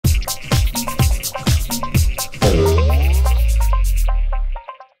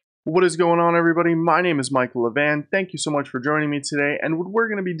What is going on, everybody? My name is Michael Levan. Thank you so much for joining me today. And what we're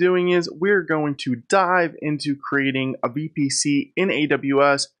going to be doing is we're going to dive into creating a VPC in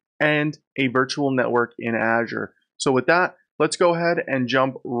AWS and a virtual network in Azure. So with that, let's go ahead and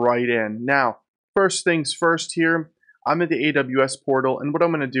jump right in. Now, first things first here, I'm at the AWS portal, and what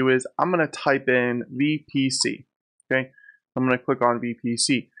I'm going to do is I'm going to type in VPC. Okay, I'm going to click on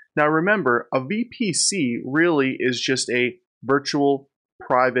VPC. Now remember, a VPC really is just a virtual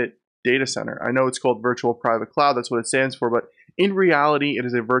private data center. I know it's called virtual private cloud, that's what it stands for, but in reality, it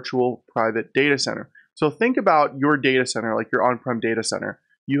is a virtual private data center. So think about your data center, like your on-prem data center.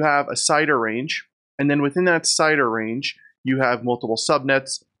 You have a CIDR range, and then within that CIDR range, you have multiple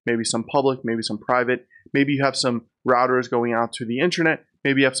subnets, maybe some public, maybe some private, maybe you have some routers going out to the internet,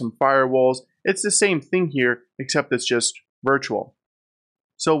 maybe you have some firewalls. It's the same thing here, except it's just virtual.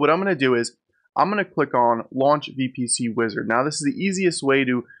 So what I'm going to do is I'm going to click on Launch VPC Wizard. Now this is the easiest way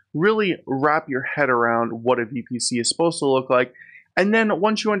to really wrap your head around what a VPC is supposed to look like. And then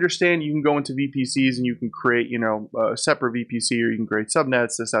once you understand, you can go into VPCs and you can create, a separate VPC, or you can create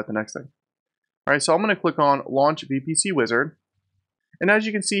subnets, this, that, the next thing. All right, so I'm going to click on Launch VPC Wizard. And as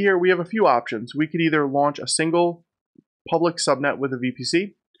you can see here, we have a few options. We could either launch a single public subnet with a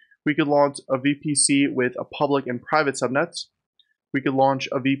VPC. We could launch a VPC with a public and private subnets. We could launch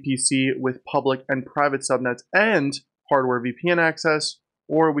a VPC with public and private subnets and hardware VPN access,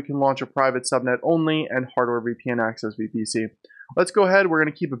 or we can launch a private subnet only and hardware VPN access VPC. Let's go ahead, we're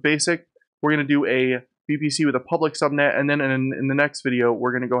going to keep it basic. We're going to do a VPC with a public subnet, and then in the next video,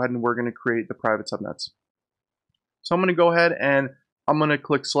 we're going to go ahead and we're going to create the private subnets. So I'm going to go ahead and I'm going to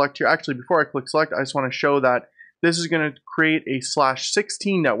click select here. Actually, before I click select, I just want to show that this is going to create a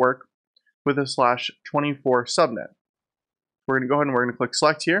 /16 network with a /24 subnet. We're going to go ahead and we're going to click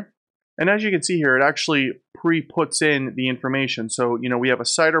select here. And as you can see here, it actually pre-puts in the information. So, we have a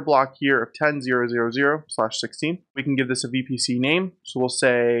CIDR block here of 10.0.0/16. We can give this a VPC name. So we'll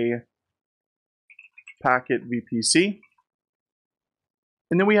say packet VPC.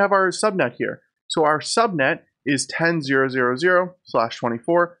 And then we have our subnet here. So our subnet is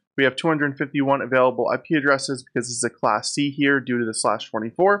 10.0.0/24. We have 251 available IP addresses because this is a class C here due to the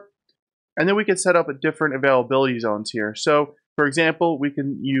 /24. And then we can set up a different availability zones here. So for example, we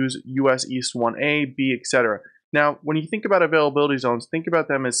can use US East 1A, B, etc. Now, when you think about availability zones, think about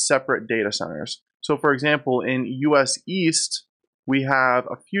them as separate data centers. So for example, in US East, we have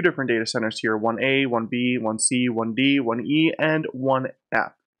a few different data centers here, 1A, 1B, 1C, 1D, 1E, and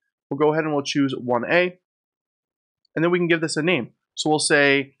 1F. We'll go ahead and we'll choose 1A, and then we can give this a name. So we'll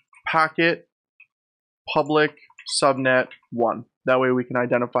say packet public subnet 1. That way we can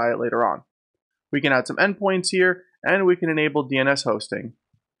identify it later on. We can add some endpoints here, and we can enable DNS hosting.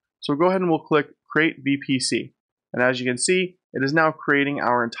 So we'll go ahead and we'll click Create VPC. And as you can see, it is now creating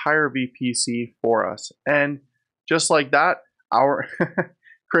our entire VPC for us. And just like that,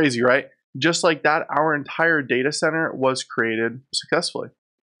 crazy, right? Just like that, our entire data center was created successfully.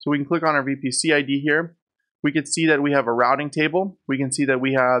 So we can click on our VPC ID here. We can see that we have a routing table. We can see that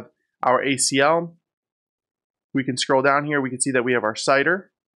we have our ACL. We can scroll down here. We can see that we have our CIDR.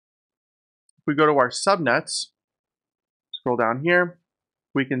 If we go to our subnets, scroll down here,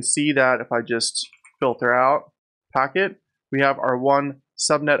 we can see that if I just filter out packet, we have our one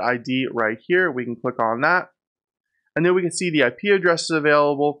subnet ID right here. We can click on that. And then we can see the IP addresses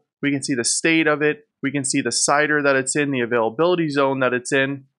available. We can see the state of it. We can see the CIDR that it's in, the availability zone that it's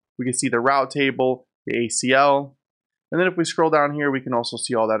in. We can see the route table, the ACL. And then if we scroll down here, we can also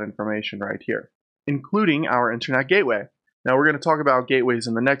see all that information right here, including our internet gateway. Now we're going to talk about gateways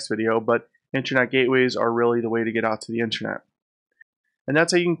in the next video, but internet gateways are really the way to get out to the internet. And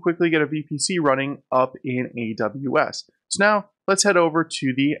that's how you can quickly get a VPC running up in AWS. So now let's head over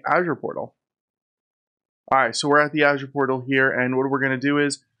to the Azure portal. All right, so we're at the Azure portal here, and what we're going to do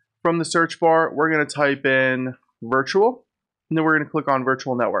is from the search bar, we're going to type in virtual, and then we're going to click on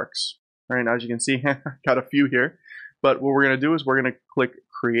virtual networks. All right, as you can see, got a few here, but what we're going to do is we're going to click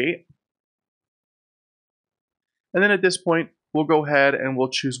create. And then at this point, we'll go ahead and we'll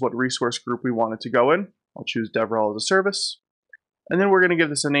choose what resource group we want it to go in. I'll choose DevRel as a service. And then we're going to give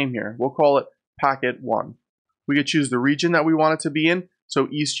this a name here. We'll call it Packet 1. We could choose the region that we want it to be in. So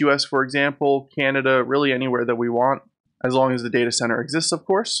East US, for example, Canada, really anywhere that we want, as long as the data center exists, of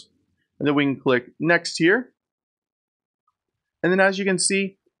course. And then we can click Next here. And then as you can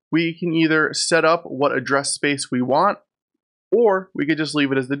see, we can either set up what address space we want, or we could just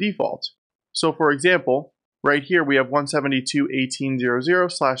leave it as the default. So for example, right here we have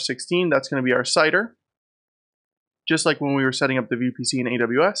 172.18.00/16. That's going to be our CIDR, just like when we were setting up the VPC in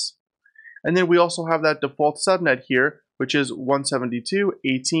AWS. And then we also have that default subnet here, which is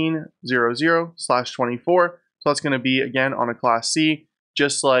 172.18.00/24. So that's going to be, again, on a class C,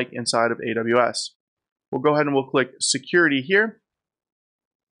 just like inside of AWS. We'll go ahead and we'll click security here.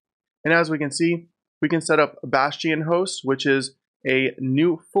 And as we can see, we can set up a Bastion host, which is a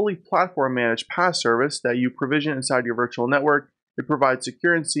new fully platform managed PaaS service that you provision inside your virtual network. It provides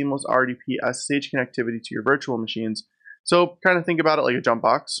secure and seamless RDP SSH connectivity to your virtual machines. So kind of think about it like a jump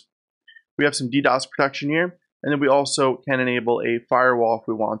box. We have some DDoS protection here, and then we also can enable a firewall if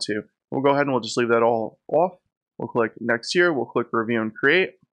we want to. We'll go ahead and we'll just leave that all off. We'll click next here, we'll click review and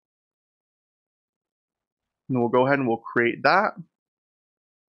create. And we'll go ahead and we'll create that.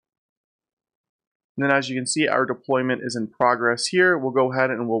 And then as you can see, our deployment is in progress here. We'll go ahead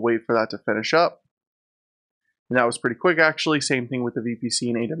and we'll wait for that to finish up. And that was pretty quick actually, same thing with the VPC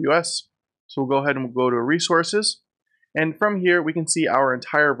in AWS. So we'll go ahead and we'll go to resources. And from here, we can see our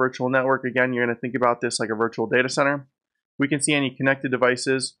entire virtual network. Again, you're going to think about this like a virtual data center. We can see any connected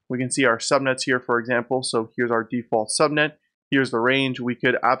devices. We can see our subnets here, for example. So here's our default subnet. Here's the range. We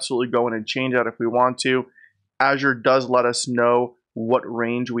could absolutely go in and change that if we want to. Azure does let us know what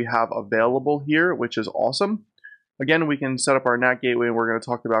range we have available here, which is awesome. Again, we can set up our NAT gateway, and we're going to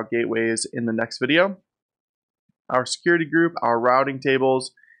talk about gateways in the next video. Our security group, our routing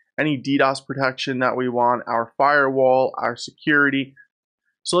tables, any DDoS protection that we want, our firewall, our security.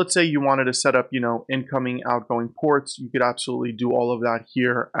 So let's say you wanted to set up, incoming, outgoing ports. You could absolutely do all of that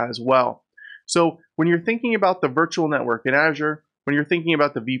here as well. So when you're thinking about the virtual network in Azure, when you're thinking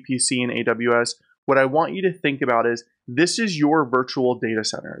about the VPC in AWS, what I want you to think about is this is your virtual data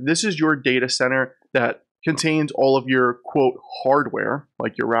center. This is your data center that contains all of your, quote, hardware,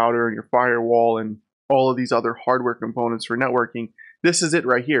 like your router and your firewall and all of these other hardware components for networking. This is it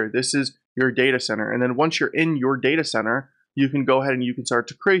right here. This is your data center. And then once you're in your data center, you can go ahead and you can start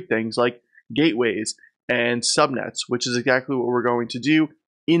to create things like gateways and subnets, which is exactly what we're going to do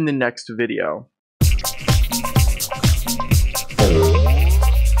in the next video.